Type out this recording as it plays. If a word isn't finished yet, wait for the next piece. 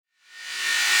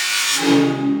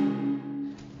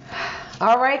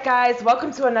All right, guys,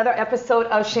 welcome to another episode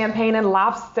of Champagne and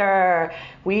Lobster.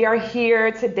 We are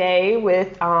here today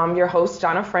with your host,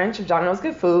 Jonna French of Jonna Knows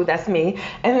Good Food. That's me.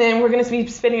 And then we're going to be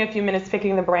spending a few minutes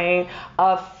picking the brain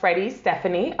of Freddie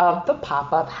Stephanie of the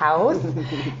Pop-Up House.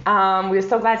 We're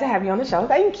so glad to have you on the show.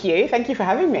 Thank you. Thank you for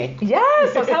having me.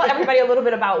 Yeah, so tell everybody a little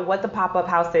bit about what the Pop-Up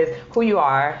House is, who you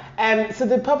are. So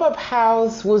the Pop-Up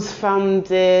House was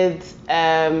founded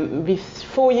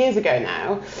 4 years ago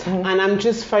now, and I'm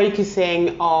just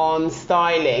focusing on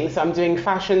styling. So I'm doing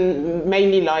fashion,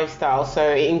 mainly lifestyle,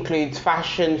 so it includes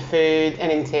fashion, food,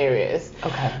 and interiors.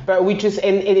 Okay. But we just,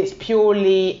 and it's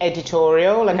purely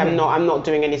editorial. Like I'm not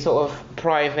doing any sort of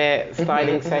private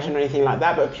styling session or anything like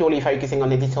that, but purely focusing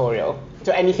on editorial.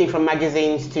 So anything from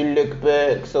magazines to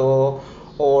lookbooks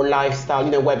or lifestyle,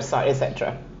 website,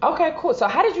 etc. Okay, cool. So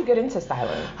how did you get into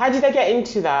styling? How did I get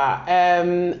into that?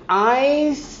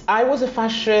 I was a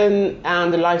fashion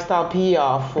and a lifestyle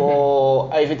PR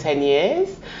for over 10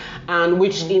 years. And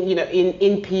which,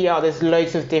 in PR, there's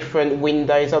loads of different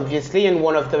windows, obviously, and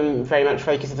one of them very much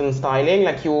focuses on styling.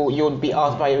 Like you'll be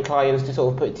asked by your clients to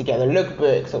sort of put together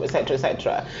lookbooks, or et cetera, et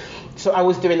cetera. So I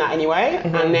was doing that anyway,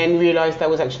 and then realized I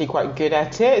was actually quite good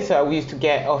at it. So I used to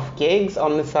get off gigs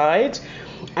on the side,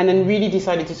 and then really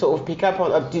decided to sort of pick up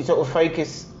on, to sort of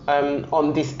focus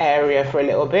on this area for a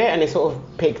little bit, and it sort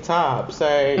of picked up. So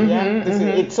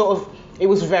it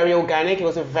was very organic. It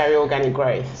was a very organic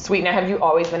growth. Sweet. Now, have you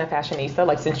always been a fashionista,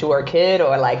 like since you were a kid,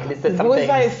 or like this is something?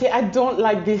 I don't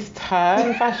like this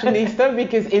term, fashionista,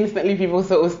 because instantly people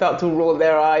sort of start to roll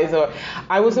their eyes. Or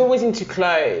I was always into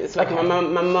clothes. Like my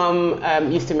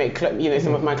mum used to make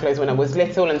some of my clothes when I was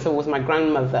little, and so was my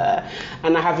grandmother.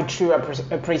 And I have a true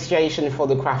appreciation for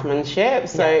the craftsmanship.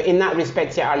 So in that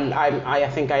respect, I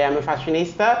think I am a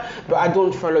fashionista, but I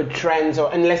don't follow trends,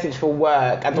 or unless it's for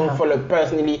work. I don't follow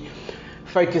personally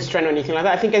focused trend or anything like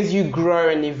that. I think as you grow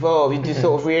and evolve, you do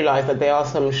sort of realize that there are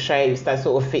some shapes that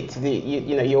sort of fit to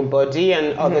your body,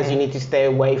 and others you need to stay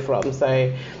away from.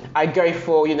 So I go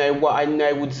for what I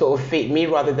know would sort of fit me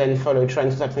rather than follow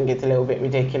trends, because I think it's a little bit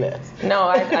ridiculous. No,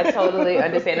 I totally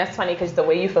understand. That's funny because the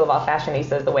way you feel about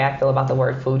fashionista is the way I feel about the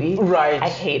word foodie. Right. I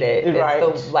hate it. Right.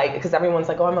 It's because everyone's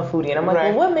like, oh, I'm a foodie, and I'm like,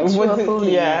 well, what makes you a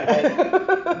foodie?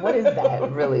 Yeah. Like, what is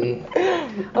that really?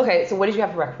 Okay, so what did you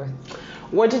have for breakfast?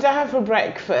 What did I have for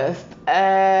breakfast?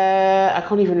 I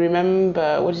can't even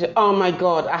remember. Oh my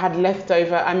God, I had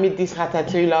leftover. I made this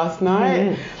ratatouille last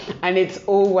night, and it's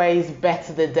always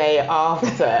better the day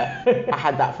after I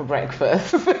had that for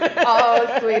breakfast.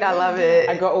 Oh, sweet, I love it.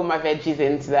 I got all my veggies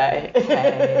in today.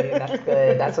 Hey, that's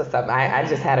good. That's what's up. I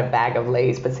just had a bag of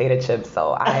Lay's potato chips,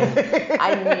 so I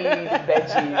need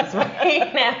veggies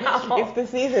right now. It's the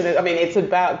season. I mean, it's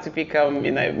about to become,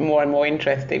 more and more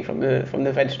interesting from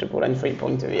the vegetable and fruit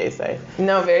point of view. So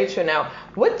no, very true. Now,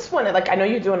 what's one of, I know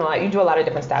you're doing a lot. You do a lot of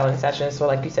different styling sessions. So,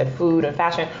 like you said, food and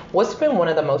fashion. What's been one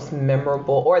of the most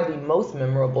memorable, or the most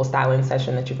memorable styling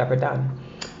session that you've ever done?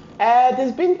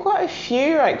 There's been quite a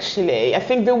few, actually. I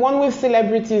think the one with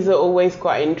celebrities are always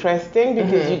quite interesting,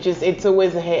 because it's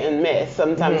always a hit and miss.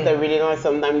 Sometimes they're really nice,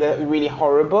 sometimes they're really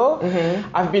horrible.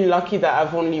 I've been lucky that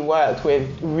I've only worked with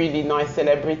really nice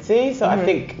celebrities. So I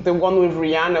think the one with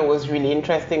Rihanna was really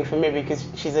interesting for me, because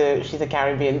she's a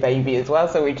Caribbean baby as well,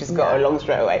 so we just got along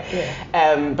straight away. Yeah.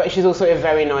 But she's also a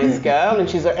very nice girl, and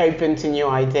she's open to new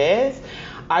ideas.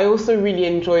 I also really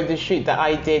enjoyed the shoot that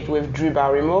I did with Drew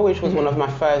Barrymore, which was one of my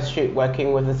first shoot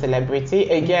working with a celebrity.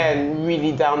 Again,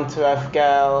 really down-to-earth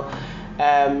girl,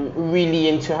 really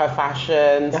into her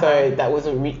fashion, so that was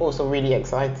also really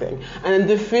exciting. And then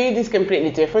the food is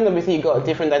completely different. Obviously, you got a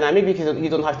different dynamic because you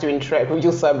don't have to interact with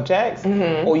your subjects,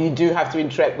 or you do have to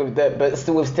interact with but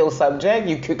still subject.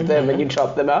 You cook them and you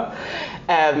chop them up.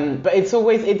 But it's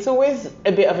always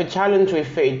a bit of a challenge with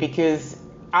food, because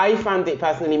I found it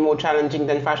personally more challenging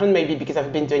than fashion, maybe because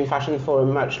I've been doing fashion for a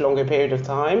much longer period of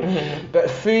time. But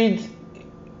food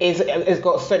has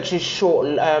got such a short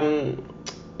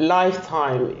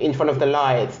lifetime in front of the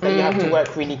lights that you have to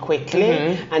work really quickly,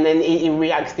 and then it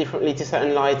reacts differently to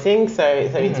certain lighting. So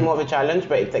it's more of a challenge,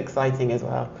 but it's exciting as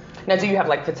well. Now, do you have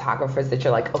like photographers that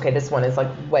you're like, okay, this one is like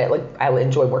I would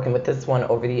enjoy working with this one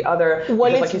over the other?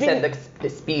 Well, like you said, the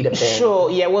speed of things.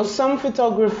 Sure, yeah. Well, most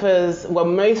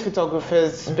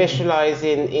photographers specialize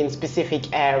in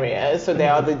specific areas, so they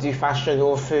either do fashion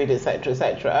or food, etc.,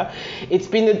 etc. It's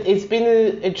been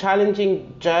a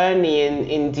challenging journey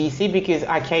in DC, because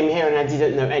I came here and I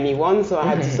didn't know anyone, so I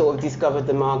had to sort of discover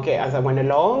the market as I went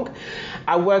along.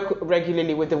 I work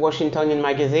regularly with the Washingtonian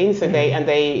magazine, so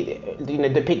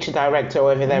the picture director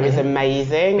over there is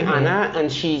amazing, Anna, and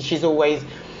she's always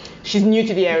she's new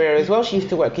to the area as well. She used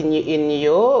to work in New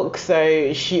York,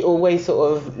 so she always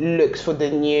sort of looks for the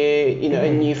new, you know,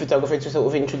 a new photographer to sort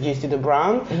of introduce to the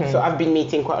brand. So I've been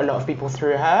meeting quite a lot of people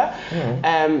through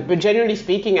her. But generally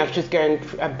speaking, I've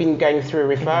been going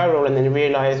through a referral and then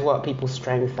realised what people's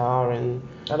strengths are and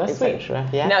that's sweet.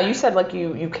 Yeah. Now you said like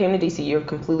you came to DC, you're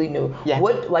completely new. Yeah.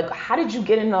 How did you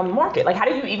get in the market? Like how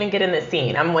did you even get in the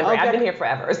scene? I'm wondering. I've been here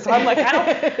forever, so I'm like,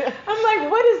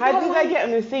 what is that? How did I get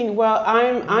on the scene? Well,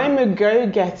 I'm a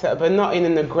go-getter, but not in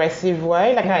an aggressive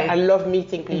way. Like I love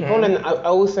meeting people, and I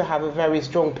also have a very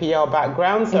strong PR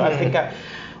background. So I think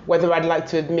whether I'd like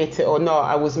to admit it or not,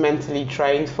 I was mentally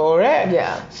trained for it.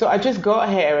 Yeah. So I just got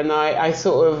here, and I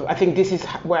think this is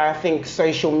where I think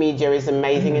social media is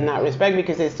amazing in that respect,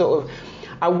 because it's sort of,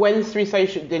 I went through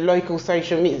the local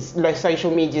social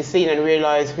media scene and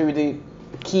realised who the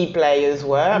key players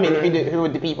were. I mean, who were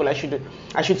the people I should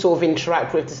sort of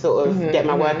interact with to sort of get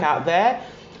my work out there.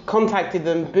 Contacted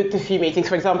them, booked a few meetings.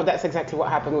 For example, that's exactly what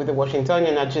happened with the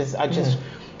Washingtonian. I just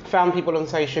found people on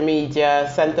social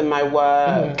media, sent them my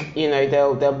work. You know,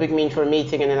 they'll book me in for a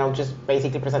meeting, and then I'll just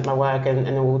basically present my work, and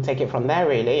then we'll take it from there,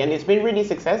 really. And it's been really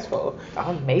successful.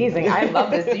 Amazing. I love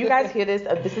this. Do you guys hear this?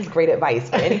 This is great advice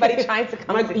for anybody trying to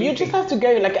come to DC. You just have to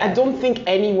go. Like, I don't think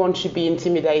anyone should be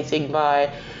intimidated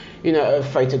by, you know, a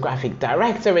photographic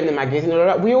director in the magazine.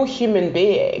 We're all human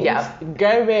beings. Yeah.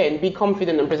 Go in, be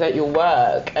confident, and present your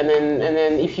work, and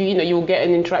then if you'll get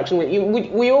an interaction with you.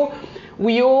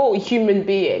 We all human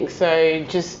beings. So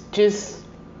just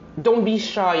don't be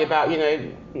shy about, you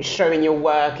know, showing your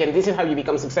work, and this is how you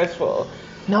become successful.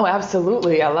 No,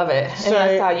 absolutely. I love it. So, and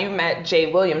that's how you met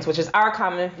Jay Williams, which is our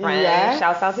common friend. Yeah.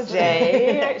 Shouts out to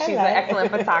Jay. She's an excellent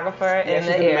photographer in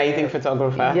the area. She's an amazing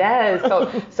photographer. Yes.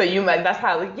 So you met, that's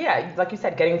how, like you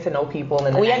said, getting to know people.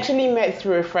 And we actually met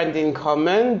through a friend in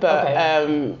common, but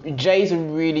Jay's a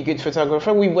really good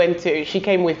photographer. She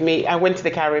came with me. I went to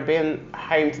the Caribbean,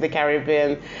 home to the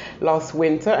Caribbean last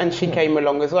winter, and she came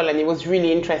along as well. And it was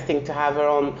really interesting to have her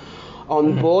on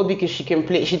board, because she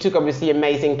took obviously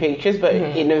amazing pictures, but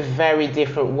in a very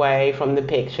different way from the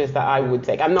pictures that I would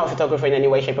take. I'm not a photographer in any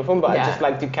way, shape or form, but I just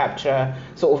like to capture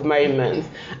sort of moments,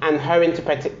 and her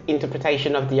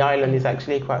interpretation of the island is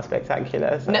actually quite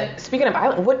spectacular. So. Now, speaking of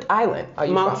island, what island are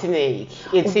you Martinique.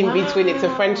 From? It's in between, it's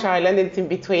a French island, it's in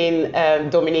between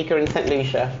Dominica and St.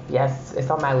 Lucia. Yes, it's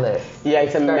on my list. Yeah,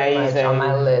 it's amazing. Very much on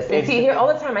my list. And see, here all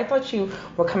the time, I thought you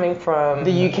were coming from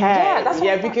the UK. Yeah, that's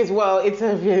what because, well, it's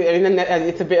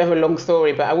a bit of a long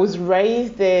story, but I was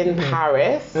raised in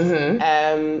Paris,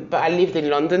 but I lived in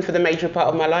London for the major part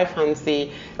of my life, hence the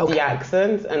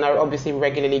accent, and I obviously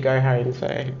regularly go home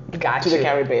to the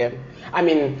Caribbean. I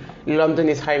mean, London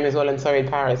is home as well, and so is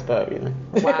Paris, but, you know.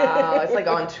 Wow, it's like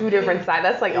on two different sides.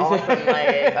 That's like awesome,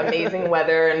 like amazing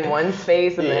weather in one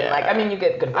space, and then like, I mean, you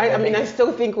get good weather. I mean, I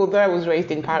still think, although I was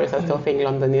raised in Paris, I still think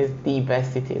London is the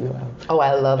best city in the world. Oh,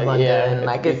 I love London. Yeah,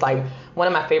 like, it's like one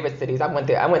of my favorite cities. I went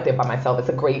there by myself. It's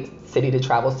a great city to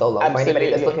travel solo for anybody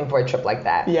that's looking for a trip like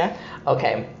that. Yeah.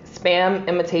 Okay. Spam,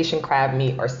 imitation crab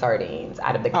meat, or sardines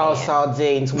out of the can? Oh,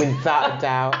 sardines, without a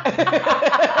doubt.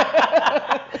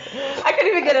 I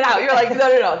couldn't even get it out. You're like,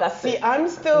 no, that's See, I've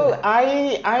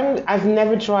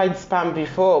never tried spam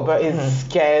before, but it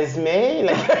scares me.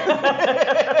 Like,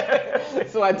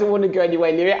 so I don't want to go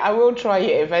anywhere near it. I will try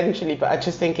it eventually, but I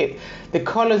just think the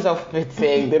colour's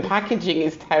off-putting, the packaging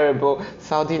is terrible.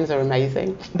 Sardines are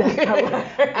amazing.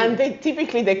 And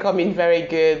they come in very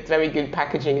good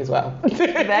packaging as well.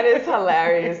 That is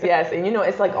hilarious, yes. And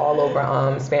it's like all over.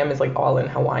 Spam is like all in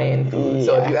Hawaiian food.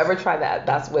 So if you ever try that,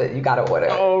 that's what you gotta order.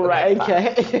 Oh, right,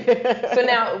 okay. So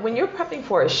now, when you're prepping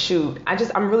for a shoot,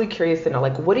 I'm really curious to know,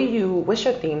 like, what's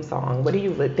your theme song? What are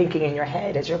you thinking in your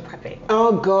head as you're prepping?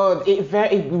 Oh God,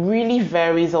 it really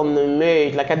varies on the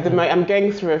mood. Like at the moment, I'm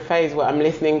going through a phase where I'm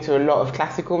listening to a lot of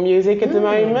classical music at the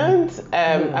moment.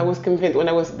 I was convinced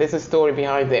there's a story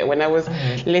behind it. When I was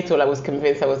little, I was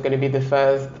convinced I was going to be the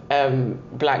first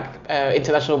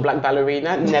international black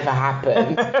ballerina. Never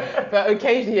happened. But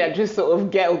occasionally I just sort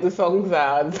of get all the songs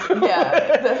out.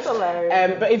 Yeah, that's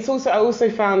hilarious. But I also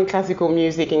found classical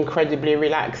music incredibly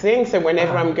relaxing. So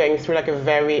whenever I'm going through like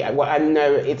I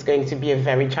know it's going to be a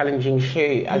very challenging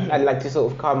shoot, I like to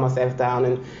sort of calm myself down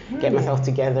and get myself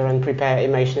together and prepare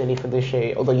emotionally for the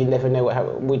shoot. Although you never know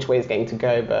which way it's going to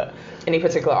go. But any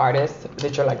particular artist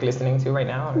that you're like listening to right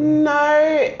now?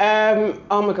 No.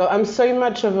 Oh my God, I'm so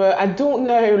much of I don't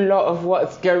know a lot of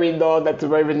what's going on at the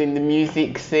moment in the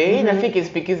music scene. I think it's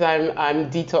because I'm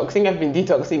detoxing. I've been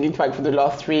detoxing, in fact, for the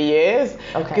last 3 years.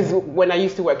 Because when I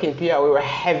used to work in PR, we were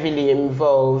heavily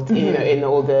involved in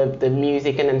all the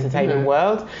music and entertainment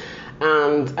world.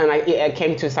 and I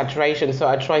came to saturation. So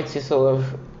I tried to sort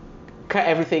of cut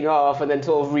everything off and then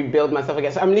sort of rebuild myself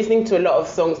again. So I'm listening to a lot of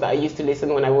songs that I used to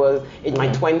listen when I was in my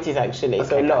 20s actually. Okay,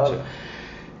 so a lot of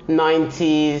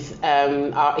 90s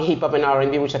hip hop and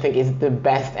R&B, which I think is the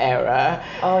best era.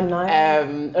 Oh, nice.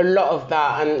 A lot of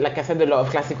that, and like I said, a lot of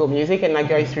classical music. And I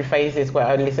go through phases where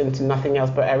I listen to nothing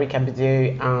else but Erykah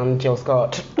Badu and Jill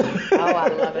Scott. Oh, I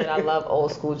love it. I love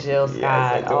old school Jill Scott.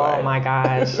 Yes, oh my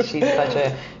gosh, she's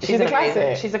a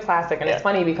classic. She's a classic, and it's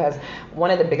funny because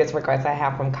one of the biggest regrets I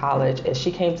have from college is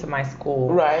she came to my school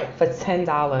for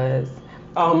 $10.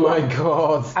 Oh my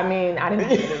God. I mean, I didn't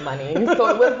have any money, so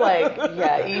it was like,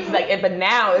 but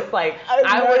now it's like what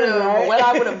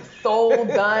I would have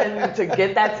done to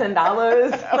get that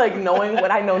 $10, like knowing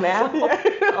what I know now.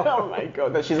 Oh my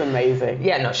God, she's amazing.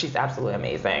 Yeah, no, she's absolutely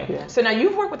amazing. Yeah. So now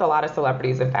you've worked with a lot of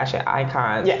celebrities and fashion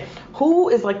icons. Yeah. Who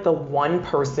is like the one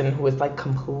person who is like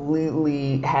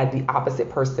completely had the opposite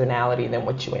personality than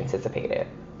what you anticipated?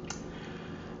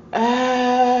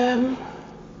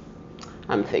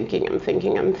 I'm thinking.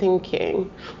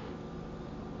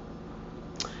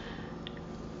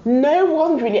 No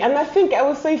one really, and I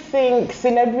also think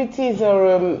celebrities are.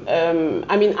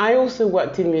 I mean, I also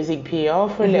worked in music PR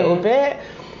for a little bit,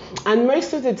 and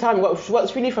most of the time,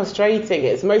 what's really frustrating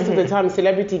is most of the time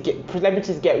celebrities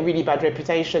get really bad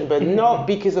reputation, but not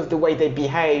because of the way they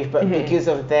behave, but because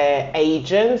of their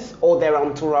agents or their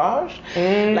entourage.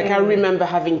 Like I remember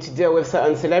having to deal with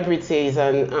certain celebrities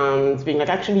and being like,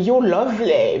 actually, you're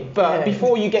lovely, but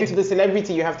before you get to the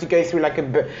celebrity, you have to go through like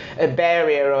a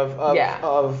barrier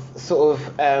of sort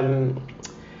of.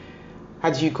 How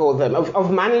do you call them,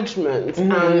 of management,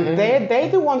 and they're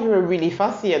the one who are really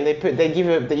fussy, and they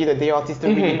give the artist a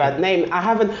really bad name.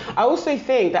 I also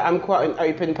think that I'm quite an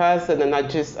open person, and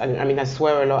I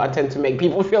swear a lot. I tend to make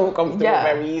people feel comfortable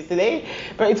very easily,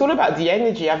 but it's all about the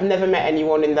energy. I've never met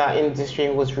anyone in that industry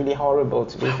who was really horrible,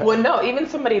 to be fair. Well, no, even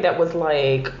somebody that was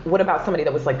like, what about somebody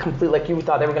that was like completely, like you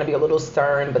thought they were going to be a little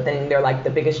stern, but then they're like the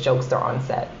biggest jokester on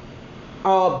set?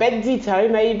 Oh,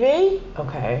 Benzito, maybe.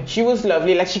 Okay. She was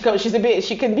lovely. Like she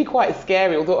can be quite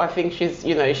scary, although I think she's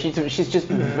just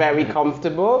very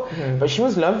comfortable. But she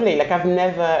was lovely. Like I've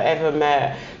never ever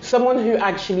met someone who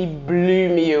actually blew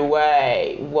me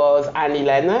away was Annie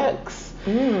Lennox.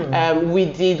 We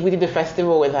did a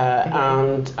festival with her,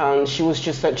 and she was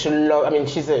just such a I mean,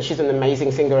 she's an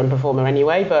amazing singer and performer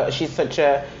anyway, but she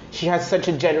has such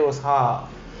a generous heart.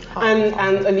 And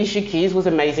Alicia Keys was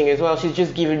amazing as well. She's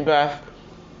just given birth.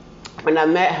 And I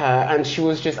met her, and she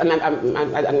was just, and I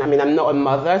mean, I'm not a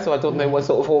mother, so I don't know what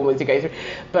sort of hormones to go through,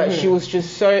 but she was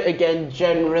just so, again,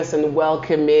 generous and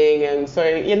welcoming, and so,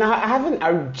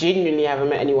 I genuinely haven't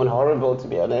met anyone horrible, to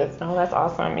be honest. Oh, that's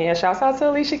awesome. Yeah, shouts out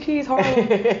to Alicia Keys, horrible.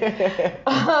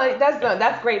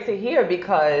 That's great to hear,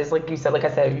 because, like I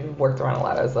said, you've worked around a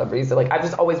lot of celebrities, so, like, I've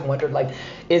just always wondered, like,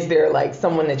 is there, like,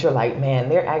 someone that you're like, man,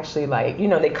 they're actually, like,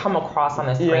 they come across on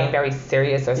the screen very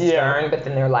serious or stern, but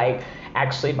then they're, like,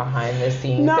 actually behind the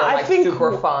scenes, they're like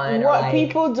super fun. What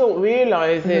people don't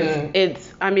realize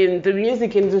is the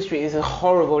music industry is a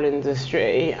horrible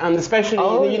industry, and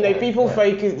especially people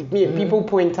focus, people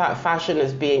point out fashion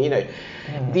as being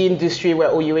the industry where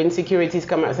all your insecurities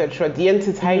come out, etc. The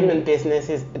entertainment business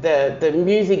is the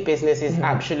music business is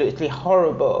absolutely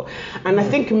horrible, and I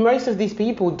think most of these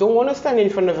people don't want to stand in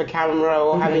front of a camera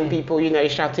or having people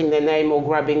shouting their name or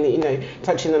grabbing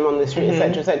touching them on the street,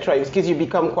 etc. It's because you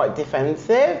become quite defensive.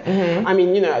 I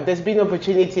mean, there's been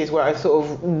opportunities where I sort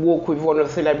of walk with one of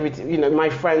the celebrities, my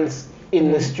friends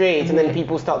in the street, and then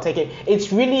people start taking.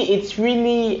 It's really.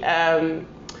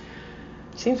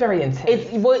 Seems very intense.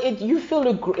 You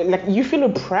feel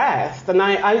oppressed, and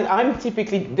I'm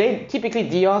typically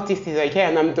the artist is okay,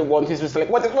 and I'm the one who's just like,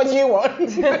 what do you want?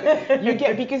 You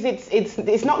get, because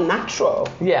it's not natural.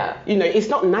 Yeah. It's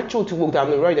not natural to walk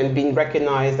down the road and being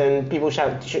recognized and people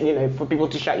shout, for people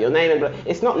to shout your name, and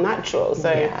it's not natural. So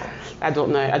I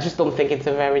don't know. I just don't think it's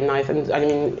a very nice, and I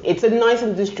mean, it's a nice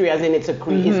industry as in it's the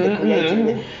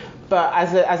creative. But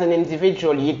as an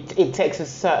individual, it takes a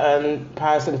certain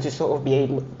person to sort of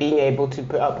being able to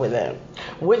put up with it.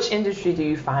 Which industry do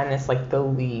you find is like the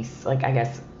least, like, I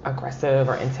guess, aggressive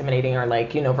or intimidating, or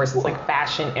like, versus like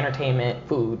fashion, entertainment,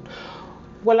 food?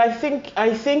 Well, I think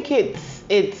it's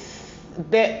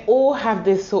they all have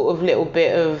this sort of little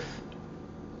bit of,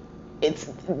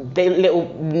 they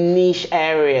little niche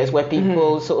areas where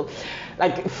people sort of,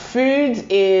 like, food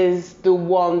is the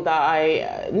one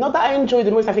that not that I enjoy the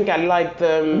most. I think I like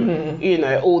them,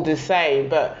 all the same.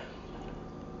 But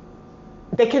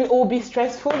they can all be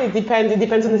stressful. It depends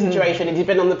on the situation. It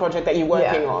depends on the project that you're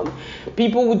working on.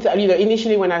 People would,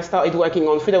 initially when I started working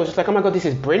on food, I was just like, oh my God, this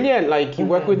is brilliant. Like you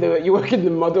work with the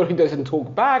model who doesn't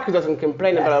talk back, who doesn't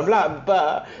complain, and blah, blah, blah.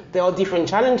 But there are different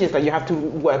challenges. Like you have to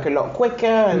work a lot quicker,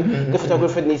 and the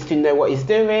photographer needs to know what he's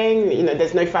doing.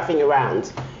 There's no faffing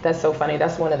around. That's so funny.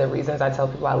 That's one of the reasons I tell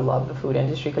people I love the food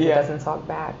industry, because it doesn't talk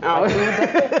back. Oh.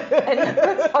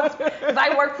 Because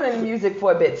I worked in music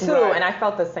for a bit too, and I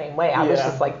felt the same way. I was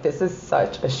just like, this is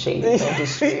such a shady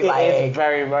industry. It is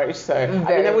very much so.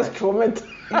 I was traumatized.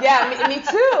 Yeah, me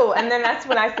too. And then that's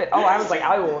when I said, I was like,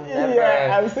 I will never.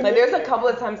 Yeah, absolutely. Like, there's a couple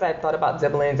of times I thought about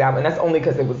dibbling down, and that's only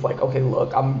because it was like, okay,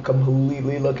 look, I'm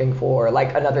completely looking for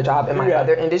like another job in my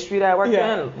other industry that I worked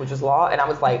in, which is law, and I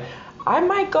was like, I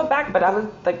might go back, but I was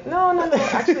like, no,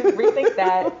 actually rethink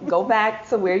that. Go back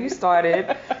to where you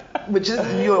started, which is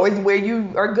where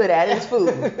you are good at, is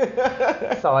food.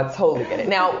 So I totally get it.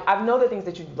 Now, I know the things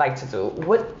that you like to do.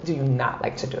 What do you not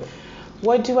like to do?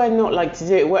 What do I not like to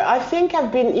do? Well, I think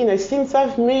I've been, since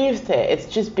I've moved here, it's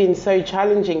just been so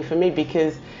challenging for me,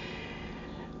 because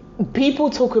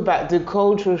people talk about the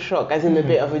cultural shock as in a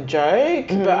bit of a joke,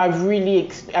 but I've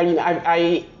really,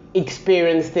 I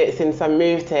experienced it since I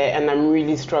moved here, and I'm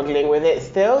really struggling with it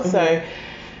still. So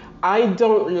I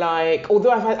don't like,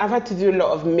 although I've had to do a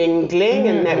lot of mingling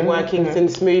and networking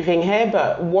since moving here,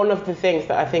 but one of the things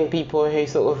that I think people who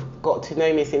sort of got to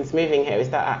know me since moving here is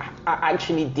that I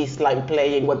actually dislike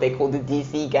playing what they call the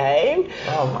DC game,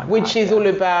 which is all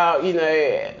about,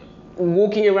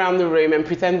 walking around the room and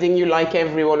pretending you like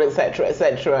everyone, etc.,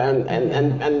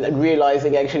 and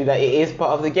realizing actually that it is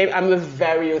part of the game. I'm a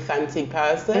very authentic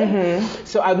person,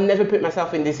 so I've never put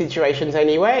myself in these situations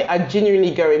anyway. I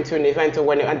genuinely go into an event or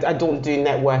when I don't do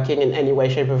networking in any way,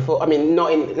 shape, or form. I mean,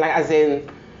 not in like as in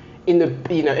the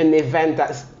an event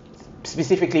that's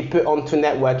specifically put onto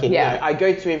networking. I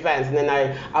go to events and then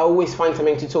I always find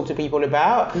something to talk to people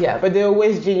about. But they're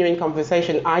always genuine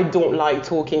conversation. I don't like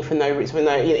talking for no reason,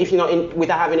 if you're not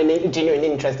without having a genuine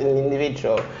interest in an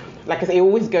individual. Like I said, it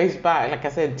always goes back, like I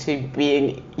said, to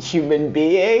being human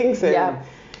beings.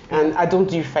 And I don't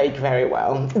do fake very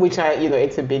well, which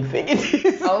it's a big thing.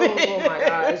 Oh my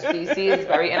gosh, DC is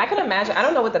very, and I can imagine, I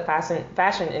don't know what the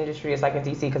fashion industry is like in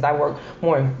DC, because I work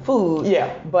more in food.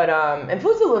 But and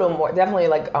food's a little more, definitely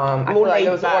like, I feel like it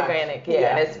was organic.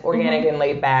 And it's organic and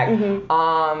laid back.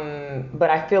 But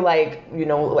I feel like,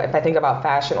 if I think about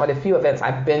fashion, or the few events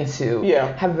I've been to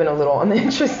have been a little on the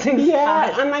interesting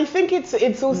side. And I think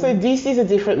it's also, DC is a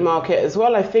different market as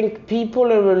well. I think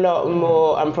people are a lot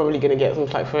more, I'm probably going to get some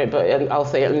flack for it, but I'll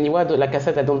say it anyway. Like I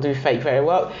said, I don't do fake very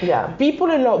well. People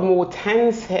are a lot more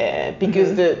tense here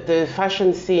because the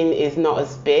fashion scene is not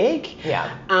as big.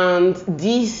 And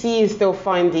DC is still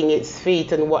finding its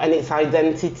feet and its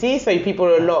identity. So people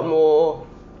are a lot more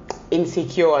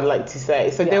insecure, I'd like to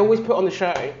say. So they always put on the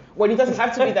show. Well, it doesn't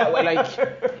have to be that way. Like,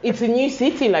 it's a new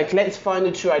city. Like, let's find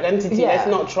a true identity. Let's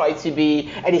not try to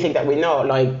be anything that we're not,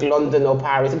 like London or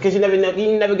Paris, because you never know.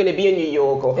 You're never going to be in New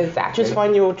York. Or just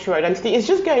find your true identity. It's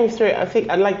just going through it. I think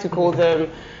I'd like to call them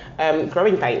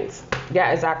growing pains.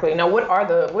 Yeah, exactly. Now,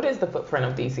 what is the footprint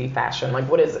of DC fashion? Like,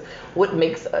 what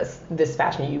makes this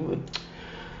fashion you would?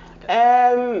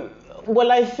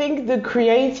 Well, I think the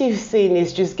creative scene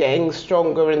is just getting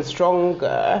stronger and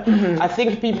stronger. I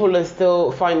think people are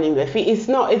still finding their feet.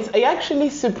 It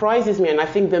actually surprises me, and I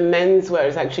think the menswear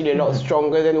is actually a lot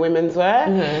stronger than women's wear.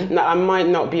 Now, I might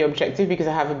not be objective because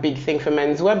I have a big thing for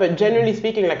menswear, but generally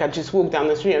speaking, like I just walk down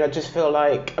the street and I just feel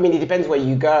like, I mean, it depends where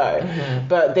you go,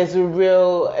 but there's a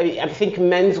real, I think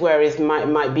menswear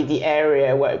might be the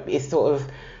area where it's sort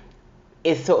of,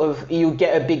 you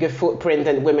get a bigger footprint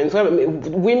than women's wear.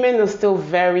 Women are still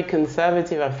very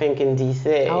conservative, I think, in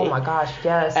DC. Oh my gosh,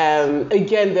 yes.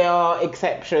 Again, there are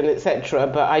exceptions, etc.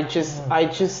 But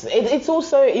it's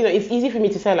also, it's easy for me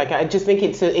to say. Like, I just think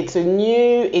DC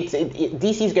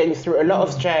is going through a lot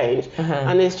of change,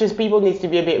 and it's just people need to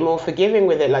be a bit more forgiving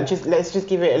with it. Like, let's just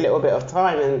give it a little bit of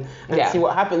time and see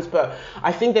what happens. But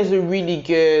I think there's a really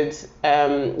good,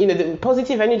 the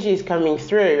positive energy is coming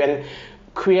through, and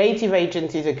creative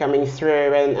agencies are coming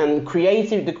through, and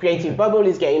the creative bubble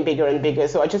is getting bigger and bigger.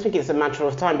 So I just think it's a matter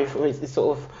of time before it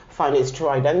sort of finds its true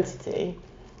identity.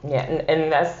 Yeah,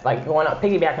 and that's like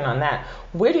piggybacking on that.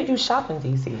 Where did you shop in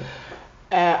DC?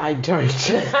 I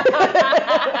don't.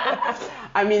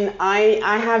 I mean,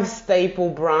 I have staple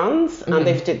brands, and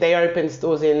they open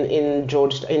stores in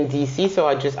DC, so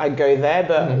I go there,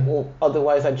 but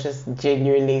otherwise I just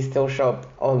genuinely still shop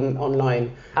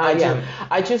online.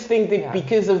 I just think that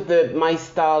because of my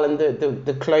style and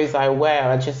the clothes I wear,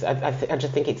 I just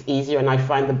think it's easier, and I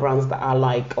find the brands that I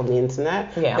like on the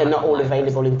internet. They're not all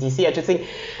available in DC. I just think,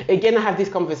 again, I have this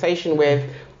conversation with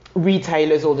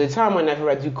retailers all the time whenever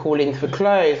I do call in for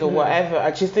clothes or whatever.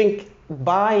 I just think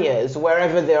buyers,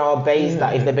 wherever they are based,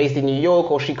 like if they're based in New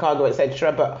York or Chicago,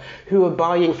 etc., but who are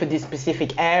buying for this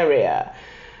specific area,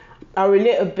 are a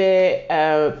little bit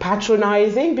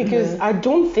patronizing, because I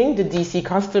don't think the DC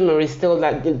customer is still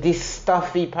like this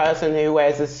stuffy person who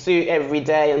wears a suit every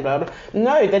day and blah blah.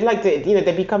 No, they're like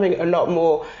they're becoming a lot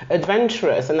more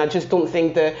adventurous, and I just don't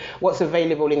think that what's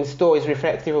available in store is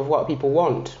reflective of what people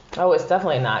want. Oh, it's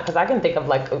definitely not, because I can think of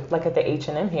like at the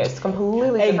H&M here, it's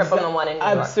completely different from the one in New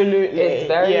York. Absolutely, it's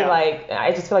very like,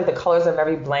 I just feel like the colors are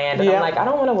very bland, and I'm like, I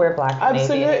don't want to wear black and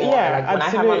navy anymore. Like when I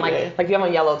have on like you have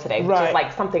on yellow today, which is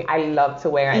like something I love to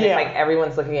wear, and it's like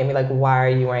everyone's looking at me like, why are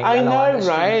you wearing yellow? I know,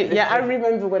 right? Yeah, I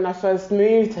remember when I first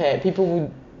moved here, people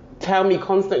would tell me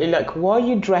constantly, like, why are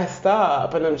you dressed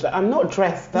up? And I'm just like, I'm not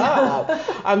dressed up.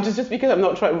 I'm just because I'm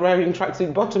not wearing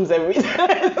tracksuit bottoms every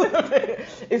day.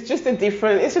 It's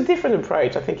a different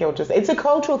approach. I think it's a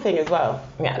cultural thing as well.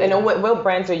 Yeah. And what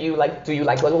brands are you like? Do you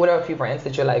like? What are a few brands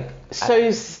that you're like?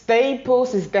 So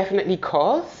staples is definitely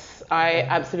COS. I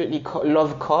absolutely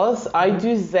love COS. I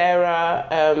do Zara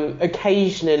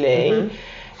occasionally.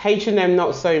 H&M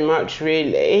not so much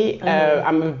really.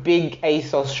 I'm a big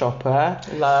ASOS shopper.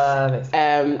 Love it.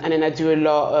 And then I do a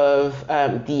lot of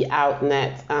the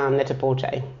Outnet and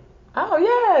Net-a-Porter. Oh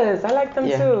yes, I like them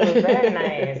too. Very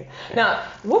nice. Now,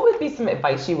 what would be some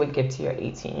advice you would give to your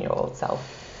 18-year-old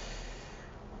self?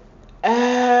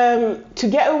 To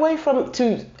get away from,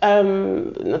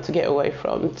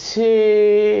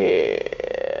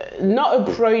 not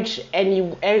approach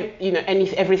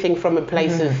everything from a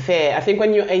place of fear. I think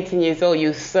when you're 18 years old,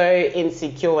 you're so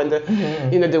insecure, and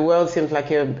the world seems like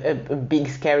a big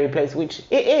scary place, which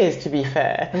it is, to be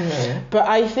fair. But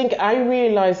I think I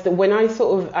realized that when I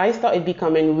started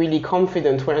becoming really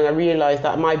confident, when I realized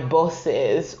that my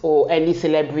bosses or any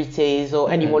celebrities or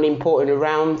anyone important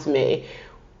around me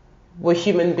were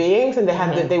human beings, and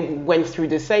they went through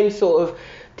the same sort of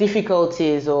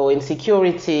difficulties or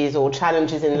insecurities or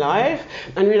challenges in life,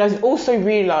 and also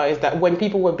realized that when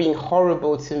people were being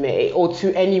horrible to me or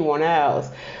to anyone else,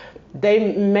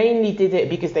 they mainly did it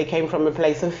because they came from a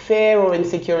place of fear or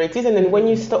insecurities. And then when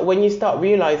you start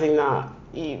realizing that,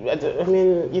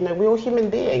 we're all human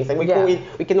beings, and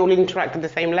we can all interact at the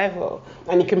same level,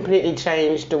 and it completely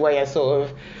changed the way I sort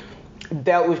of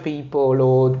dealt with people,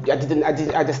 or I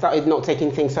just started not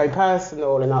taking things so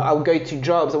personal, and I would go to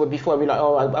jobs, or before I'd be like,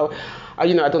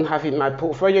 I don't have it, my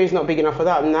portfolio is not big enough for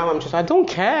that, and now I'm just, I don't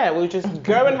care, we'll just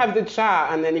go and have the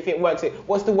chat, and then if it works,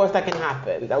 what's the worst that can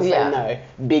happen? They'll say no,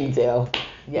 big deal.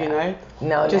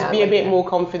 Just be a bit more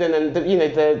confident, and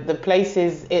the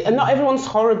places, and not everyone's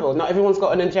horrible, not everyone's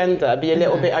got an agenda, be a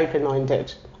little bit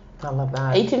open-minded. I love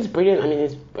that. 18 is brilliant. I mean,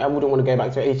 I wouldn't want to go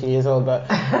back to 18 years old, but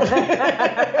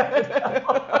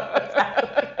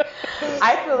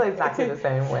I feel exactly the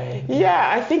same way.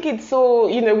 Yeah, I think it's all,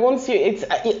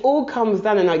 it all comes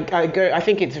down, and I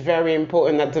think it's very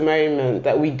important at the moment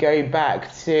that we go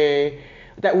back to,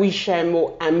 that we share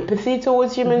more empathy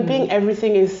towards human beings.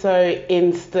 Everything is so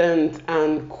instant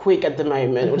and quick at the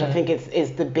moment, which I think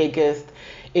is the biggest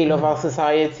ill of our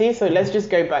society. So let's just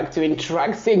go back to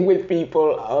interacting with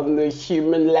people on the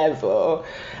human level,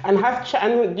 and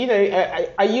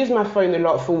I use my phone a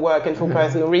lot for work and for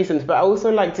personal reasons, but I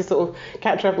also like to sort of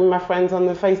catch up with my friends on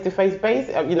the face-to-face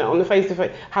basis,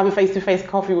 have a face-to-face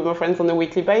coffee with my friends on a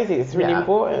weekly basis. It's really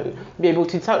important, be able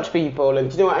to touch people, and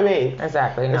do you know what I mean?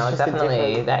 Exactly. No,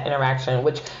 definitely that interaction,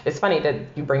 which is funny that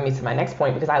you bring me to my next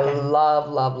point, because I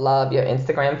love your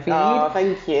Instagram feed. Oh,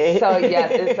 thank you. So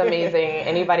yes, it's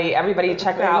amazing. Everybody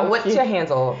check it out. What's your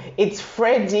handle? It's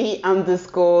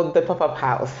Freddie_the pop-up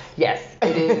house. Yes,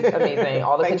 it is amazing.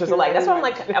 All the pictures are like, that's why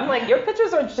I'm like, your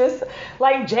pictures are just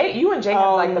like Jay. You and Jay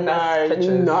have like the best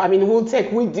pictures. No, I mean,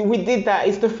 we did that.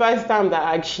 It's the first time that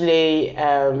I actually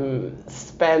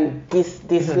spent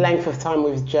this length of time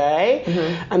with Jay,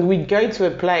 and we'd go to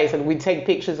a place and we'd take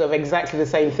pictures of exactly the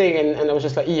same thing, and I was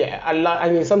just like,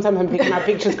 sometimes my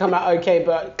pictures come out okay,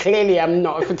 but clearly I'm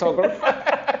not a photographer.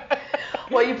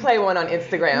 Well, you play one on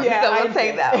Instagram, Yeah, so I we'll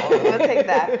take do. that one. We'll take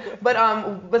that.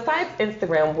 But besides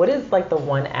Instagram, what is like the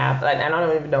one app? And I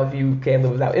don't even know if you can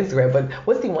live without Instagram, but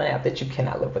what's the one app that you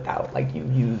cannot live without? Like you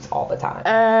use all the time?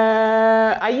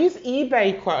 I use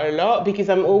eBay quite a lot because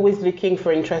I'm always looking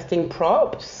for interesting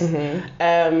props.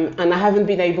 And I haven't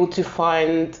been able to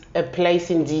find a place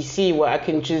in DC where I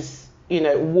can just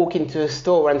walk into a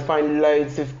store and find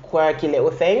loads of quirky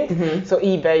little things. So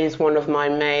eBay is one of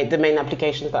the main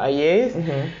applications that I use.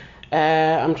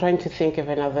 I'm trying to think of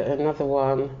another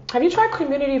one. Have you tried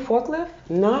Community Forklift?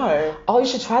 No. Oh, you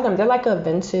should try them. They're like a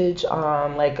vintage,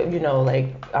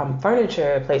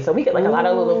 furniture place. So we get like a lot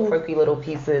of little quirky little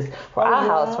pieces for our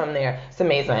house from there. It's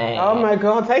amazing. Oh my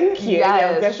God, thank you. Yes,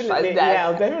 I'll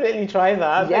definitely try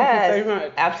that. Yes, thank you so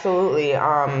much. Absolutely.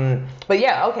 But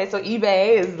yeah, okay. So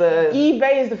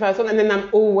eBay is the first one, and then I'm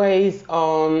always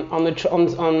on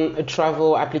a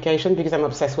travel application because I'm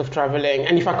obsessed with traveling.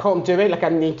 And if I can't do it, like I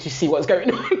need to see what's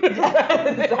going on.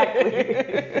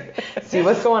 Exactly. See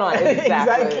what's going on.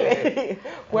 Exactly.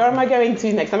 Where am I going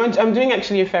to next? I'm doing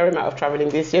actually a fair amount of traveling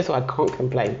this year, so I can't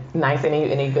complain. Nice.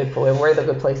 Any good places? Where are the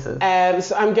good places?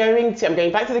 So I'm going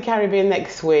back to the Caribbean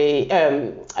next week.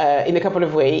 In a couple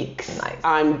of weeks. Nice.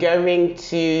 I'm going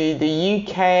to the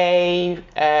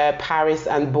UK, Paris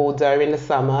and Bordeaux in the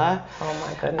summer. Oh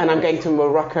my goodness. And I'm going to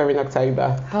Morocco in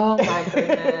October. Oh my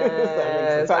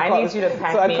goodness. So I need you to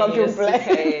pack me in your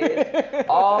suitcase.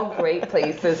 All great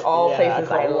places.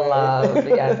 Places I love.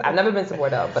 Yes. I've never been to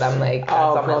Bordeaux, but I'm like,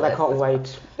 oh God, I can't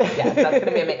wait. Yes, that's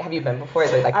gonna be amazing. Have you been before?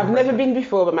 Is it like I've never been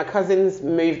before, but my cousins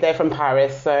moved there from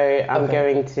Paris, so I'm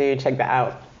going to check that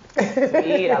out.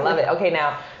 Sweet, I love it. Okay,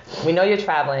 now we know you're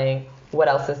traveling. What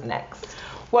else is next?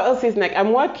 What else is next?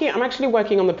 I'm actually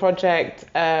working on the project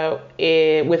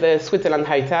with a Switzerland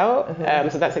hotel,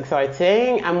 so that's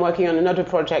exciting. I'm working on another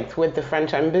project with the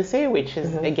French Embassy, which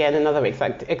is again another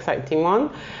exciting one.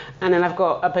 And then I've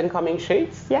got up and coming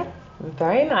shoots. Yeah.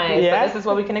 Very nice. Yeah. So this is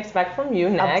what we can expect from you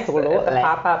next. Absolutely. At the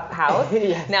pop-up house.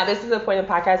 Yes. Now this is the point of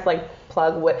the podcast, like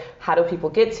plug how do people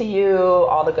get to you,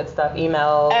 all the good stuff,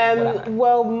 email, whatever.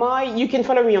 Well, you can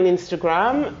follow me on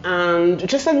Instagram and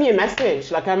just send me a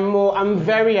message. Like I'm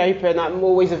very open. I'm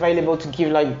always available to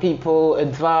give like people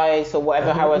advice or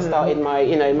whatever, how I started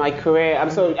my career.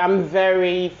 I'm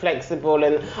very flexible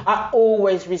and I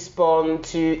always respond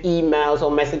to emails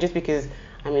or messages because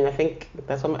I think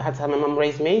that's how my mum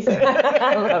raised me. So.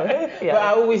 I love it. Yeah. But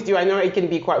I always do. I know it can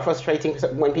be quite frustrating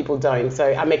when people don't.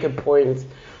 So I make a point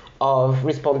of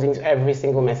responding to every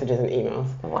single messages and emails.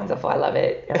 Wonderful. I love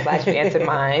it. I'm glad you answered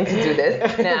mine to do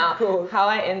this. Now, cool. How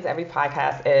I end every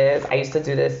podcast is I used to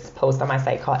do this post on my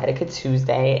site called Etiquette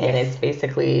Tuesday, and it's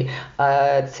basically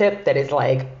a tip that is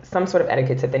like some sort of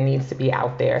etiquette tip that needs to be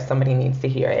out there. Somebody needs to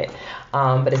hear it,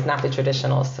 but it's not the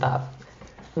traditional stuff.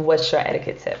 What's your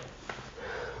etiquette tip?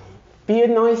 Be a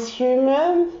nice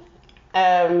human.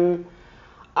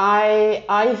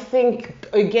 I think,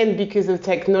 again, because of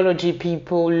technology,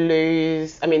 people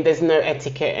lose, there's no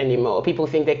etiquette anymore. People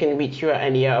think they can reach you at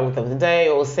any hour of the day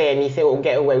or say anything or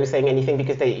get away with saying anything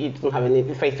because you don't have any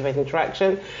face-to-face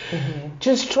interaction.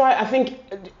 Just try, I think,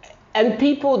 and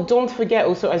people don't forget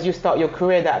also as you start your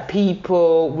career that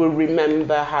people will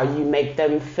remember how you make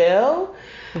them feel.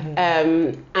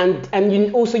 And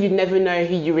you never know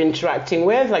who you're interacting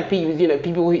with. Like people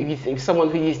who you think, someone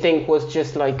who you think was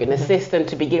just like an assistant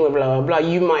to begin with, blah blah blah.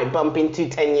 You might bump into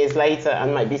 10 years later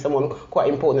and might be someone quite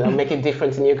important and make a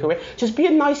difference in your career. Just be a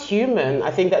nice human.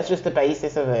 I think that's just the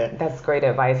basis of it. That's great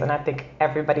advice, and I think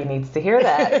everybody needs to hear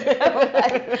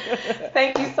that.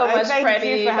 Thank you so much,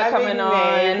 Freddie, for coming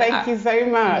on. Thank you so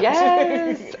much.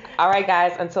 Yes. All right,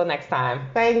 guys. Until next time.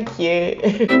 Thank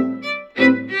you.